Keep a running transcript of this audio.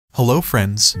Hello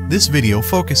friends, this video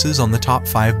focuses on the top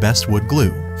 5 best wood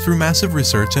glue. Through massive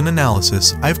research and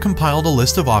analysis, I've compiled a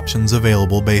list of options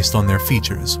available based on their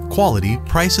features, quality,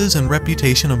 prices, and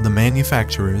reputation of the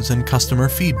manufacturers and customer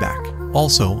feedback.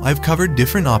 Also, I've covered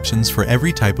different options for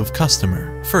every type of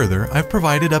customer. Further, I've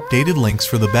provided updated links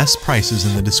for the best prices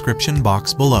in the description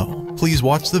box below. Please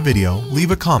watch the video, leave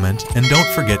a comment, and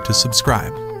don't forget to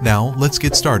subscribe. Now, let's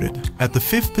get started. At the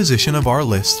 5th position of our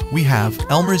list, we have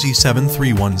Elmer's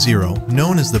E7310,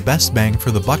 known as the best bang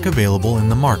for the buck available in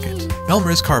the market.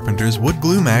 Elmer's Carpenter's Wood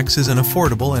Glue Max is an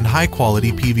affordable and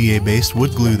high-quality PVA-based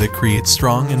wood glue that creates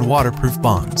strong and waterproof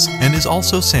bonds, and is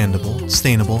also sandable,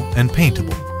 stainable, and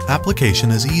paintable.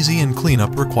 Application is easy and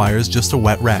cleanup requires just a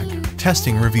wet rag.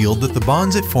 Testing revealed that the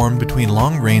bonds it formed between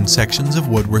long-grained sections of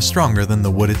wood were stronger than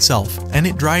the wood itself, and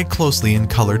it dried closely in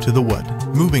color to the wood.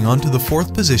 Moving on to the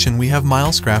 4th position, we have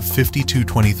Milescraft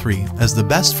 5223 as the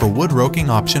best for wood roking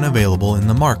option available in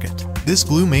the market. This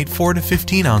GlueMate 4 to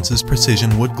 15 ounces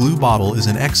precision wood glue bottle is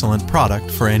an excellent product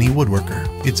for any woodworker.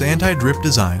 Its anti-drip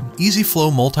design, easy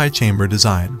flow multi-chamber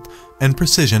design, and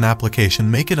precision application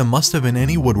make it a must-have in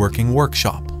any woodworking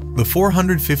workshop. The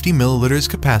 450 ml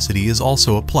capacity is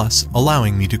also a plus,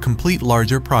 allowing me to complete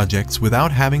larger projects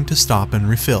without having to stop and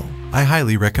refill. I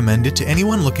highly recommend it to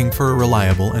anyone looking for a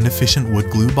reliable and efficient wood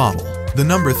glue bottle. The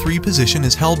number 3 position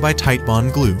is held by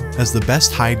Titebond Glue as the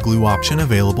best hide glue option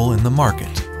available in the market.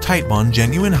 Titebond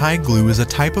Genuine Hide Glue is a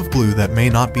type of glue that may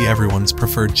not be everyone's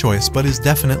preferred choice but is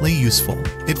definitely useful.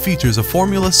 It features a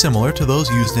formula similar to those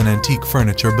used in antique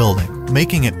furniture building,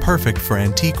 making it perfect for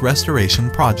antique restoration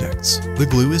projects. The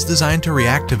glue is designed to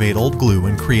reactivate old glue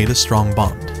and create a strong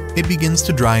bond. It begins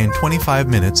to dry in 25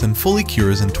 minutes and fully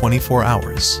cures in 24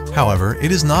 hours. However, it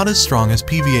is not as strong as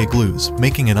PVA glues,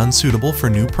 making it unsuitable for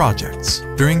new projects.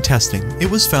 During testing,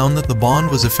 it was found that the bond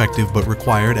was effective but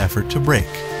required effort to break.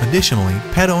 Additionally,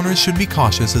 pet owners should be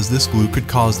cautious as this glue could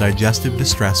cause digestive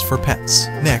distress for pets.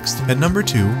 Next, at number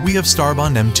 2, we have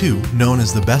Starbond M2, known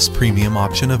as the best premium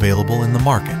option available in the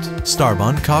market.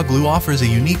 Starbond Ka Glue offers a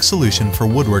unique solution for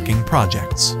woodworking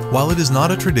projects. While it is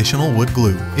not a traditional wood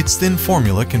glue, its thin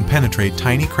formula can penetrate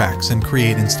tiny cracks and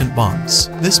create instant bonds.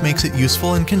 This makes it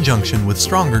useful in conjunction with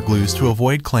stronger glues to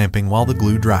avoid clamping while the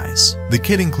glue dries. The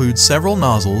kit includes several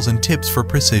nozzles and tips for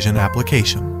precision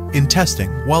application. In testing,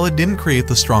 while it didn't create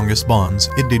the strongest bonds,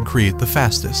 it did create the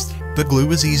fastest. The glue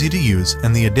was easy to use,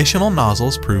 and the additional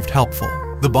nozzles proved helpful.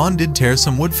 The bond did tear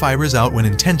some wood fibers out when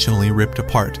intentionally ripped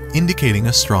apart, indicating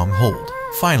a strong hold.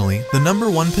 Finally, the number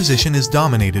 1 position is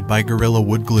dominated by Gorilla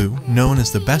Wood Glue, known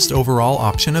as the best overall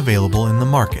option available in the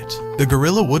market. The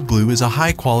Gorilla Wood Glue is a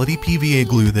high-quality PVA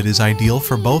glue that is ideal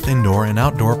for both indoor and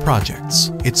outdoor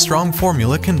projects. Its strong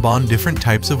formula can bond different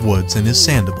types of woods and is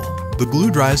sandable. The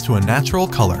glue dries to a natural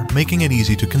color, making it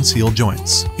easy to conceal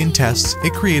joints. In tests,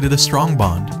 it created a strong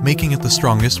bond, making it the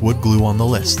strongest wood glue on the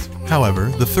list. However,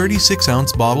 the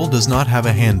 36-ounce bottle does not have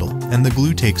a handle, and the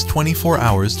glue takes 24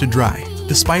 hours to dry.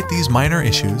 Despite these minor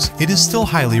issues, it is still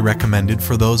highly recommended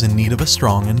for those in need of a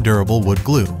strong and durable wood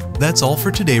glue. That's all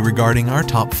for today regarding our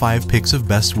top 5 picks of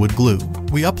best wood glue.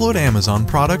 We upload Amazon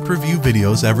product review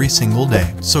videos every single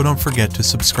day, so don't forget to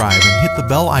subscribe and hit the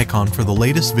bell icon for the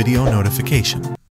latest video notification.